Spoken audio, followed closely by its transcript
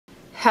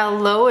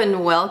Hello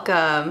and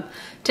welcome.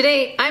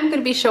 Today I'm going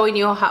to be showing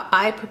you how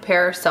I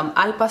prepare some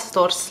al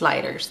pastor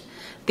sliders.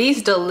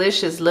 These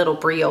delicious little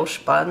brioche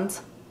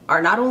buns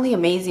are not only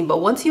amazing,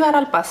 but once you add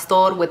al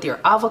pastor with your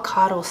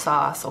avocado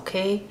sauce,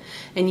 okay,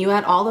 and you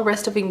add all the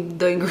rest of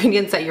the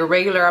ingredients that your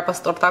regular al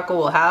pastor taco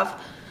will have,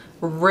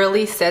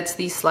 really sets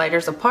these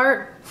sliders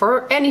apart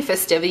for any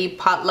festivity,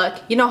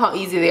 potluck. You know how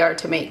easy they are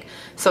to make.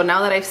 So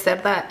now that I've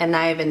said that and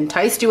I've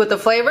enticed you with the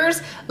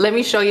flavors, let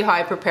me show you how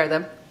I prepare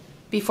them.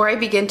 Before I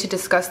begin to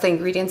discuss the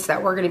ingredients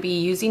that we're going to be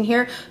using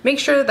here, make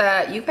sure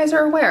that you guys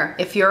are aware.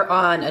 If you're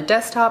on a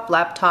desktop,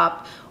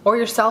 laptop, or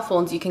your cell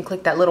phones, you can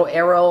click that little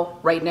arrow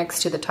right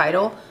next to the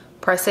title,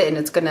 press it, and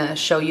it's going to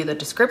show you the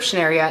description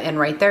area, and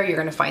right there you're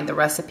going to find the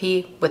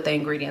recipe with the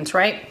ingredients,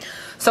 right?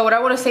 So what I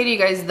want to say to you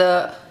guys,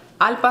 the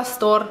al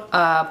pastor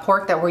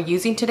pork that we're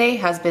using today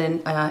has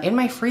been in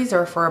my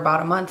freezer for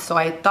about a month, so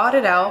I thawed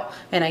it out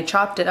and I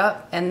chopped it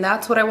up, and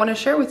that's what I want to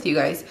share with you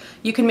guys.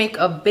 You can make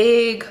a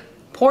big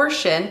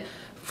portion,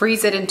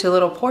 freeze it into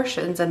little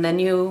portions, and then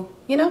you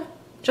know,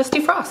 just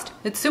defrost.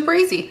 It's super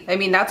easy. I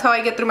mean, that's how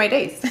I get through my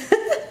days.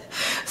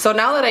 So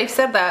now that I've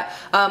said that,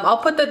 I'll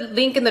put the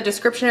link in the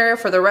description area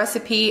for the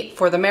recipe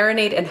for the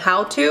marinade and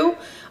how to,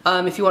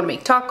 if you want to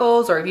make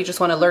tacos or if you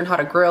just want to learn how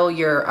to grill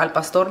your al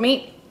pastor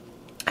meat.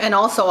 And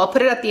also I'll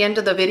put it at the end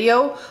of the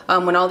video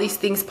when all these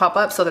things pop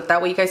up, so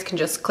that way you guys can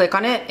just click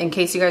on it in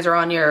case you guys are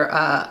on your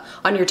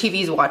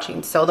TVs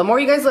watching. So the more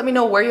you guys let me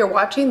know where you're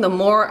watching, the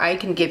more I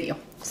can give you.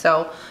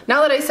 So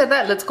now that I said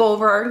that, let's go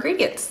over our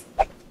ingredients.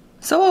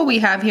 So what we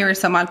have here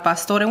is some al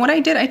pastor, and what I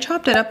did, I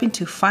chopped it up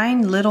into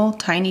fine little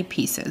tiny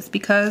pieces,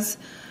 because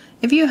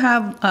if you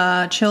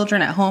have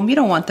children at home, you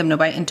don't want them to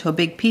bite into a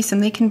big piece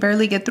and they can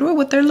barely get through it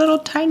with their little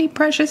tiny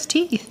precious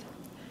teeth.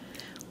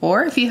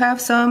 Or if you have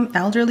some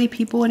elderly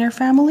people in your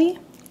family,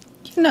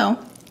 you know,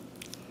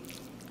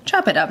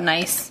 chop it up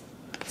nice.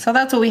 So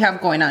that's what we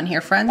have going on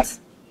here, friends.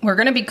 We're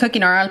going to be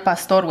cooking our al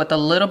pastor with a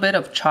little bit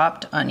of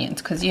chopped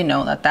onions, because you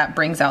know that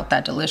brings out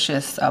that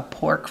delicious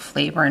pork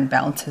flavor and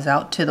balances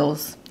out to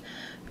those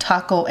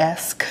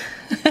taco-esque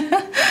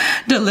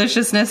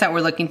deliciousness that we're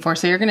looking for.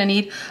 So you're going to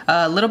need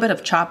a little bit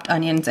of chopped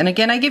onions. And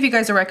again, I give you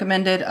guys a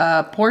recommended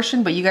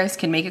portion, but you guys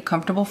can make it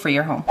comfortable for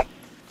your home.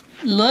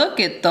 Look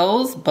at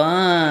those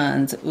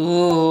buns.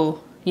 Ooh,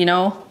 you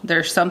know,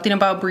 there's something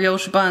about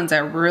brioche buns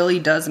that really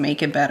does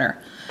make it better.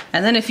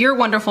 And then if your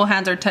wonderful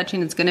hands are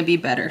touching, it's gonna be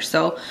better.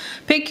 So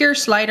pick your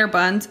slider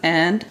buns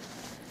and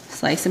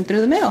slice them through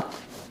the middle,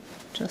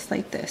 just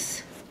like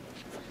this.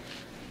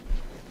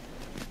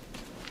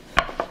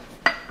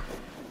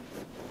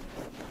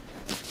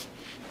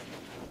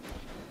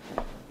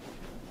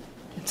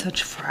 It's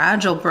such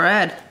fragile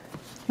bread.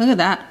 Look at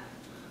that.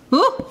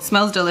 Ooh,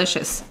 smells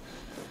delicious.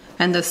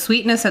 And the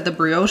sweetness that the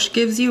brioche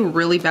gives you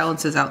really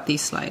balances out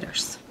these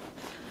sliders.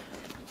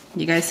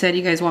 You guys said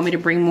you guys want me to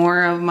bring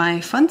more of my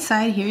fun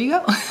side. Here you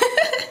go.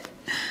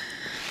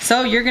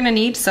 So you're gonna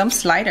need some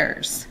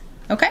sliders,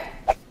 okay?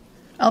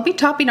 I'll be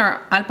topping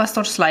our al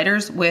pastor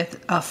sliders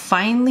with a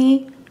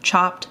finely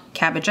chopped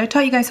cabbage. I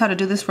taught you guys how to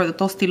do this for the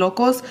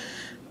tostilocos,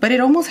 but it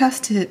almost has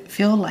to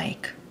feel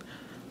like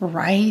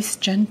rice,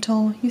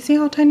 gentle. You see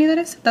how tiny that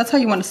is? That's how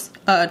you want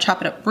to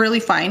chop it up, really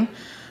fine.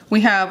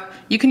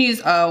 You can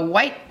use a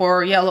white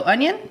or yellow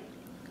onion,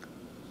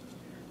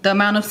 the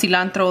amount of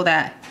cilantro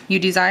that you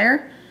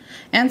desire,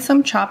 and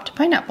some chopped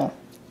pineapple.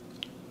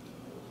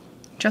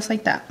 Just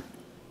like that.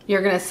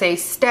 You're gonna say,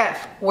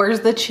 Steph,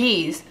 where's the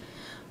cheese?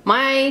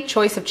 My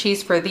choice of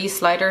cheese for these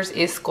sliders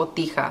is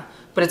Cotija,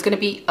 but it's gonna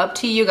be up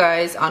to you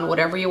guys on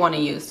whatever you wanna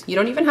use. You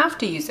don't even have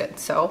to use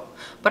it,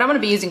 but I'm gonna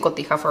be using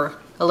Cotija for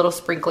a little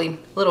sprinkling,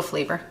 a little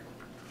flavor.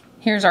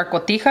 Here's our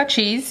Cotija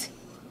cheese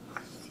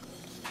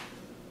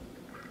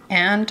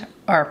and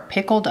our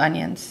pickled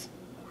onions.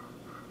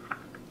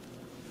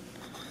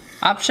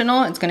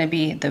 Optional, it's gonna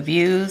be the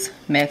Views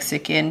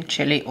Mexican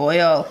chili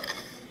oil.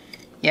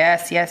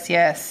 Yes, yes,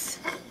 yes.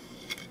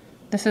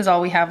 This is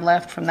all we have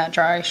left from that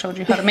jar I showed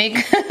you how to make.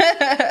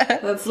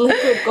 That's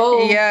liquid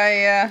gold.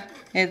 Yeah.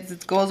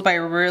 It goes by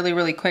really,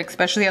 really quick,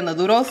 especially on the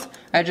noodles.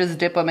 I just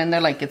dip them in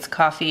there like it's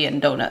coffee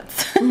and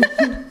donuts.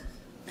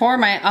 For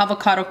my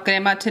avocado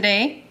crema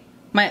today,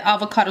 my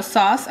avocado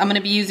sauce, I'm going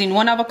to be using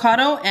 1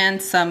 avocado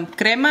and some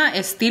Crema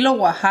Estilo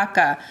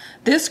Oaxaca.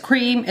 This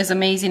cream is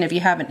amazing if you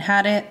haven't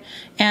had it.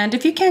 And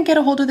if you can't get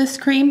a hold of this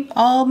cream,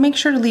 I'll make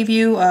sure to leave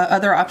you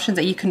other options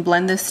that you can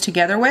blend this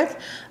together with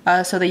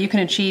so that you can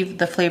achieve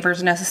the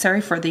flavors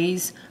necessary for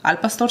these al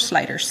pastor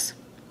sliders.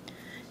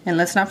 And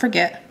let's not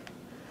forget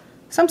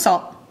some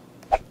salt.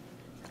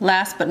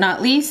 Last but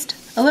not least,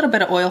 a little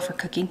bit of oil for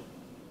cooking.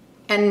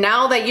 And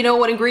now that you know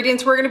what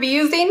ingredients we're going to be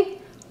using,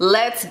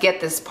 let's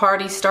get this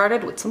party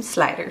started with some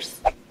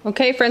sliders.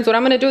 Okay friends, what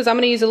I'm gonna do is I'm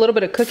gonna use a little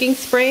bit of cooking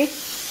spray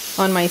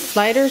on my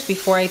sliders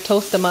before I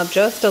toast them up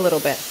just a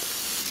little bit.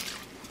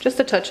 Just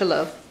a touch of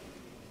love.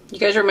 You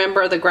guys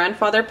remember the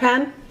grandfather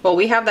pan? Well,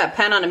 we have that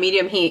pan on a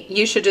medium heat.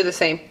 You should do the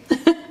same.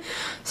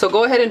 So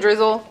go ahead and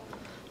drizzle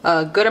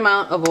a good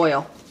amount of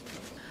oil.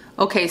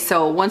 Okay,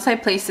 so once I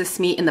place this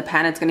meat in the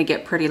pan, it's gonna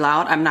get pretty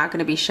loud. I'm not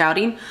gonna be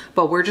shouting,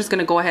 but we're just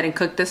gonna go ahead and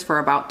cook this for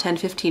about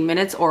 10-15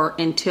 minutes or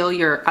until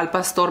your al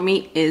pastor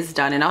meat is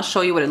done. And I'll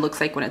show you what it looks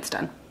like when it's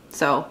done.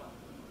 So,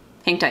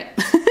 hang tight.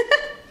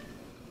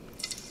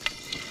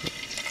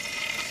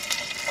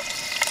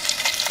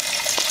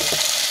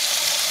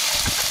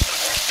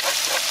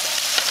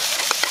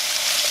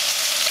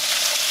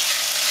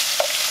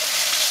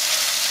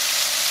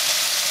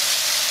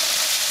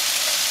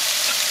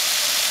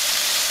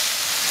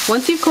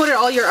 Once you've coated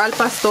all your al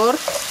pastor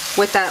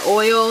with that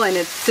oil and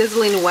it's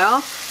sizzling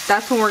well,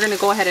 that's when we're gonna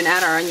go ahead and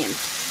add our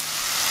onions.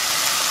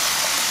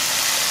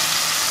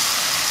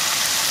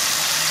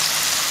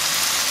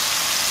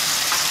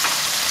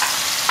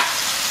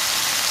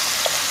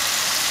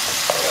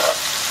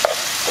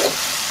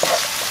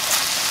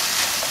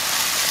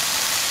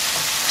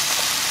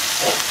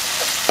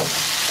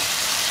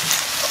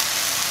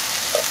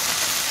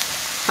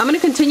 I'm gonna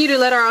continue to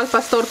let our al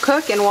pastor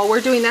cook, and while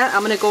we're doing that,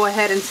 I'm gonna go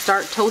ahead and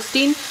start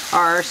toasting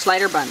our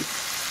slider buns.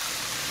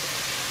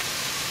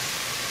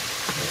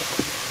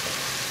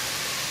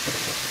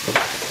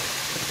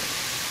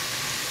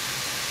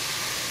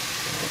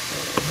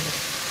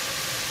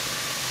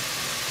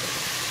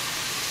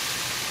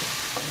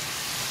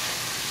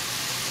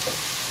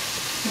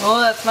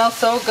 Oh, that smells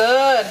so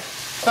good.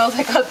 Smells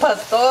like al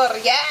pastor,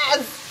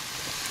 yes!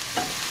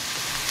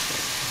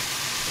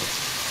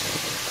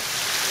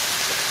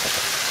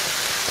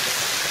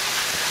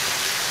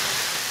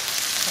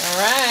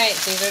 Alright,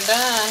 these are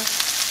done.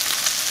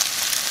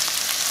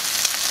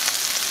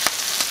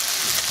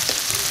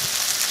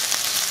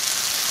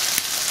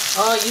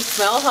 Oh, you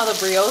smell how the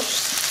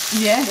brioche,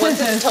 once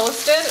it's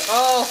toasted?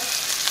 Oh,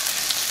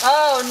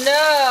 oh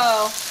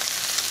no.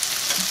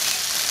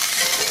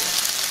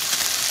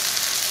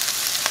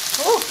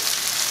 Ooh.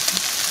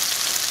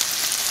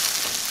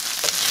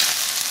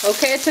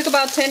 Okay, it took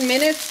about 10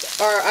 minutes.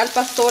 Our al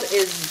pastor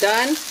is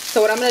done. So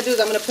what I'm going to do is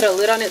I'm going to put a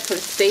lid on it so it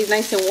stays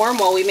nice and warm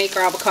while we make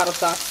our avocado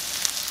sauce.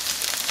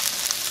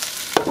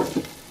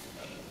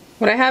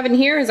 What I have in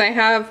here is I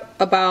have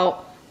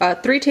about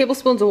 3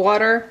 tablespoons of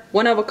water,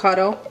 1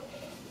 avocado.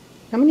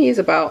 How many is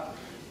about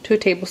 2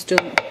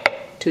 tablespoons?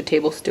 2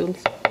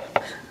 tablespoons.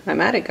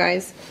 I'm at it,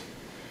 guys.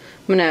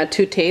 I'm going to add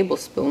 2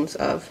 tablespoons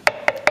of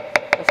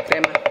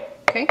crema.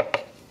 Okay?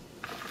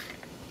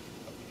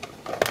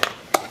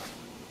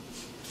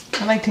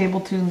 I like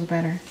table tunes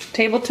better.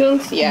 Table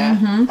tunes? Yeah.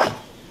 Mm-hmm.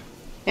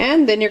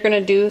 And then you're going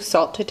to do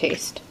salt to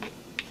taste.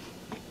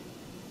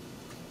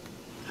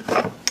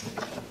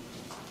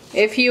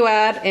 If you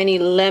add any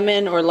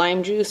lemon or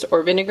lime juice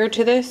or vinegar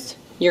to this,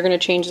 you're going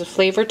to change the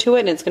flavor to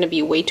it and it's going to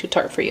be way too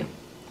tart for you.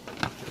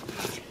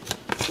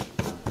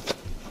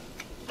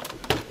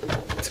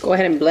 Let's go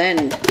ahead and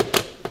blend.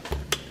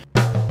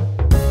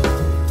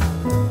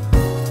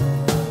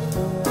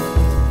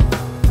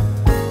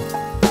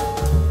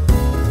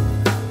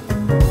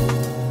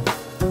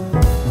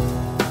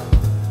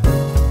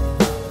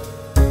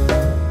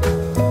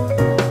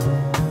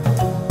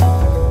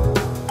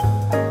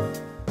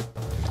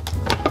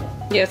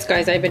 Yes,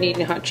 guys, I've been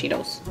eating hot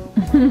Cheetos.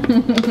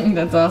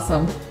 That's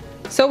awesome.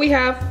 So we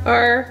have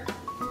our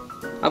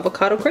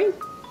avocado cream.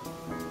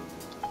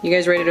 You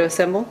guys ready to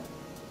assemble?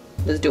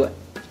 Let's do it.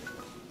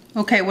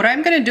 Okay, what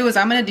I'm gonna do is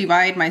I'm gonna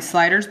divide my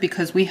sliders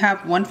because we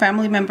have one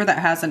family member that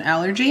has an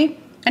allergy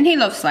and he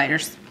loves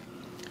sliders.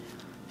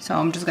 So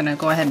I'm just gonna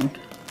go ahead and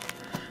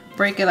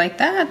break it like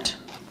that.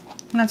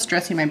 I'm not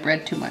stressing my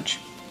bread too much.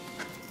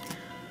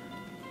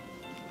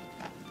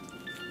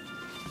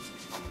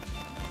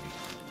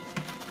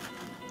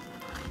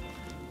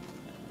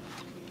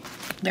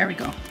 There we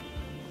go.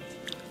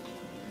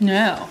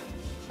 Now,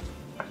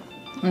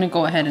 I'm gonna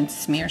go ahead and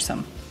smear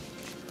some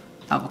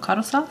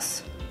avocado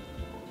sauce.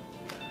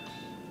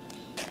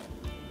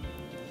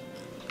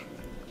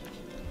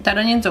 That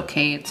onion's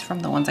okay, it's from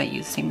the ones I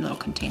use, same little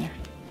container.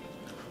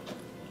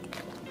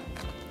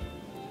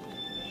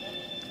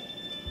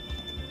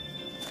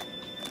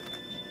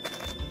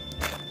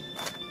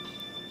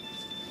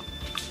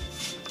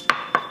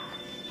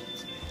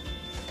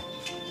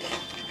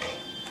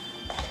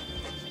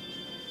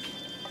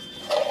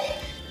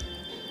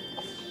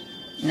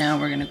 Now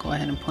we're gonna go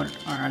ahead and put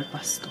our al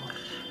pastor.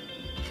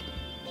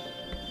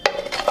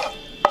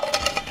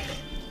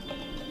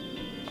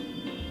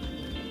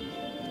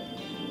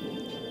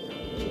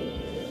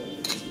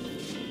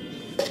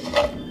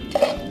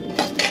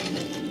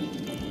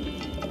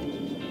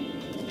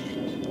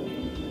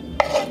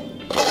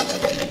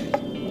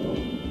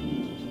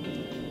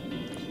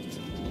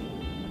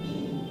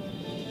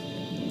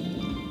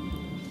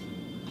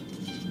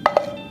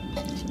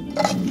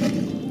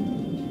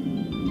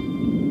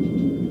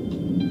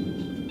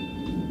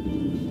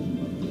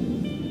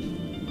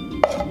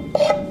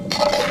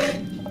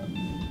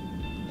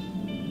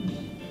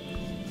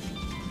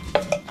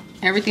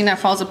 Everything that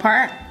falls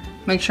apart,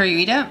 make sure you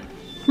eat it.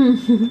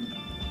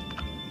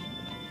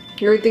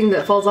 Everything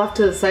that falls off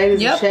to the side is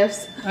the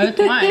chef's. That's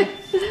mine.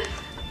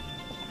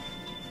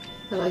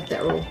 I like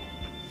that roll.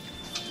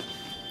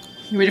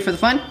 You ready for the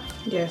fun?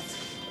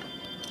 Yes.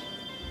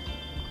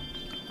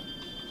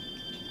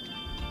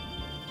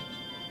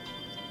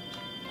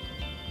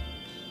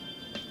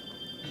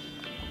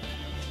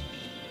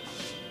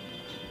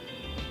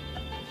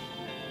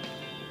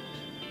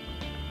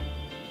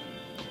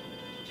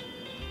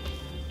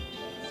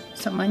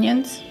 Some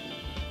onions.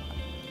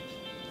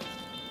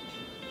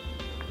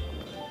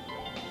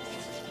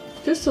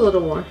 Just a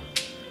little more.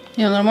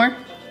 You want a little more?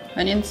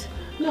 Onions?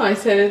 No, I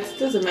said it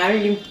doesn't matter.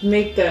 You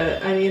make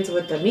the onions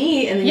with the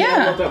meat and then you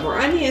add a little bit more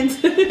onions.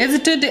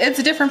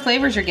 It's different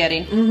flavors you're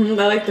getting.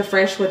 I like the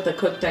fresh with the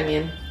cooked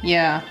onion.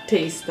 Yeah.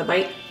 Taste, the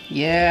bite.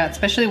 Yeah,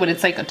 especially when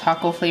it's like a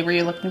taco flavor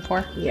you're looking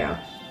for.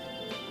 Yeah.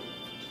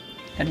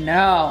 And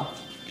now,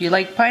 if you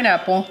like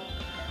pineapple,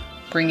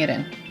 bring it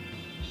in.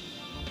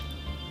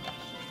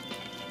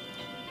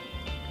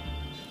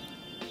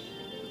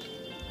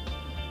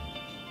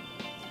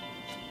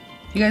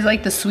 If you guys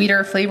like the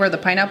sweeter flavor of the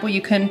pineapple,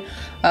 you can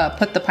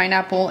put the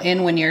pineapple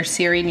in when you're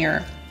searing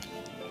your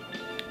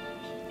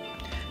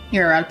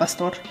al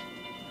pastor.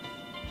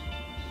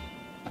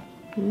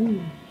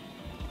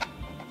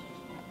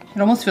 It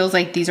almost feels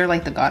like these are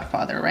like The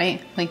Godfather,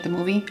 right? Like the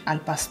movie Al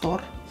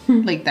Pastor,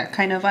 like that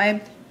kind of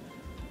vibe.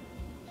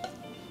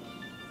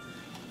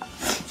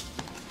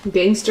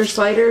 Gangster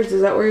sliders,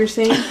 is that what you're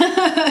saying?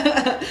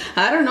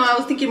 I don't know, I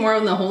was thinking more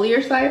on the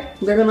holier side.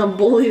 They're gonna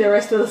bully the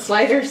rest of the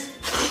sliders.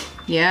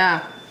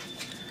 Yeah.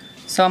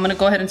 So I'm gonna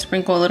go ahead and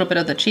sprinkle a little bit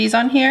of the cheese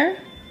on here.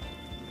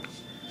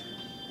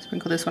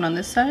 Sprinkle this one on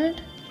this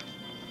side.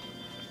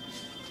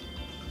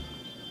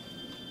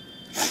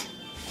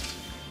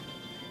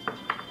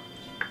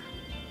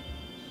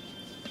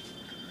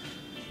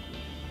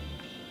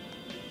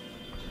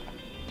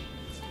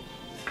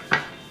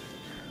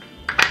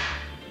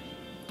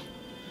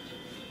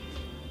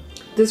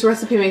 This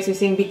recipe makes me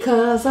sing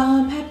because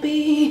I'm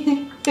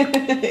happy.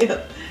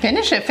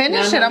 Finish it,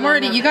 finish it. I'm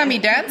already, you got me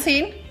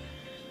dancing.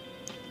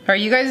 Are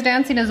you guys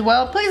dancing as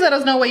well? Please let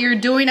us know what you're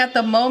doing at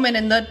the moment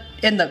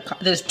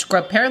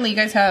apparently you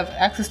guys have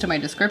access to my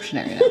description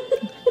area.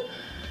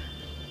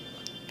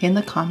 In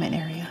the comment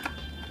area.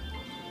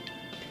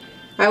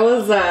 I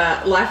was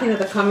laughing at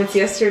the comments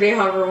yesterday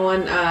how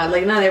everyone,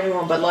 like not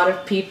everyone, but a lot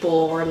of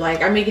people were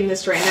like, I'm making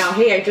this right now.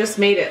 Hey, I just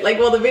made it. Like,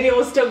 well, the video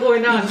was still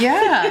going on.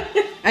 Yeah,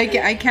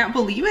 I can't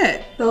believe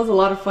it. That was a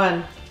lot of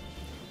fun.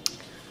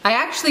 I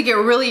actually get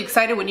really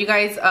excited when you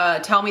guys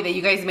tell me that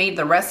you guys made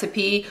the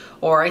recipe,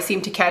 or I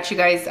seem to catch you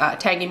guys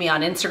tagging me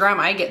on Instagram.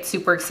 I get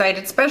super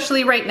excited,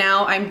 especially right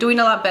now. I'm doing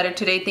a lot better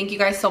today. Thank you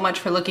guys so much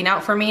for looking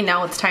out for me.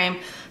 Now it's time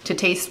to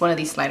taste one of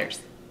these sliders.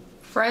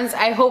 Friends,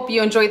 I hope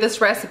you enjoyed this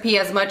recipe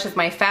as much as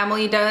my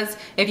family does.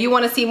 If you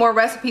want to see more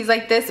recipes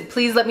like this,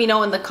 please let me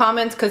know in the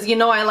comments, because you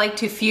know I like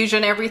to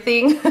fusion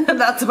everything.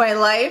 That's my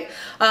life.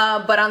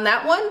 But on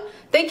that one,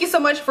 thank you so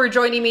much for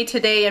joining me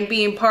today and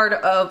being part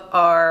of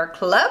our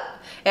club.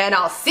 And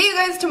I'll see you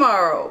guys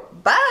tomorrow.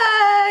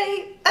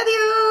 Bye.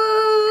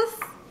 Adios.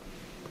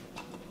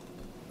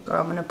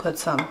 Girl, I'm gonna put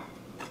some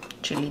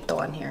chilito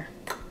on here.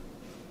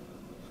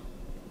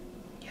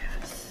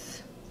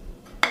 Yes.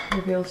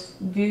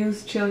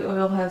 Views chili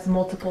oil has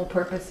multiple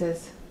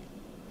purposes.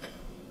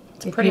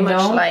 It's pretty much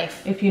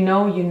life. If you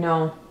know, you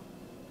know.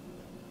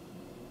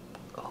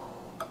 Oh,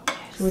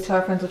 yes. Should we tell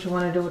our friends what you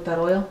want to do with that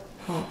oil?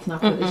 Oh, it's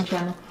not for this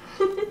channel.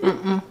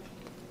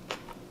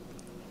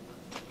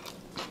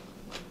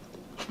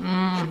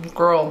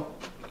 Girl.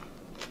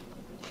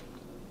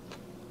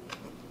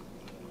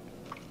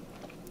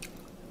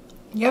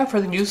 Yeah,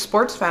 for the new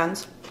sports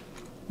fans,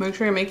 make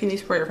sure you're making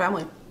these for your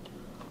family.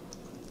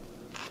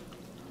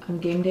 On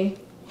game day?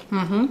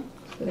 Mm-hmm.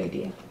 Good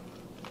idea.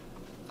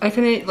 I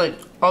can eat like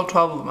all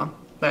 12 of them,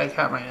 but I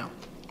can't right now.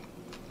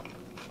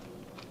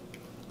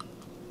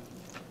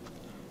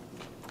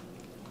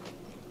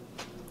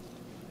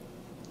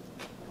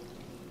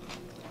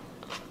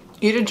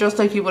 Eat it just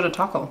like you would a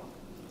taco.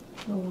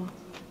 Oh, wow.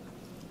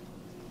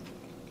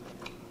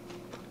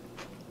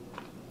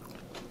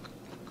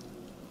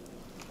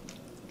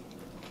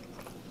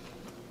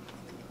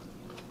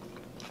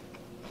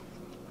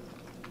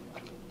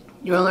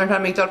 You want to learn how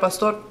to make al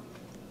pastor?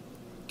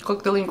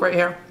 Click the link right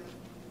here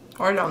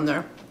or down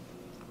there.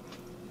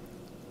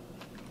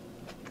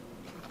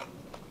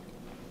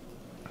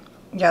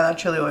 Yeah, that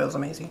chili oil is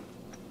amazing.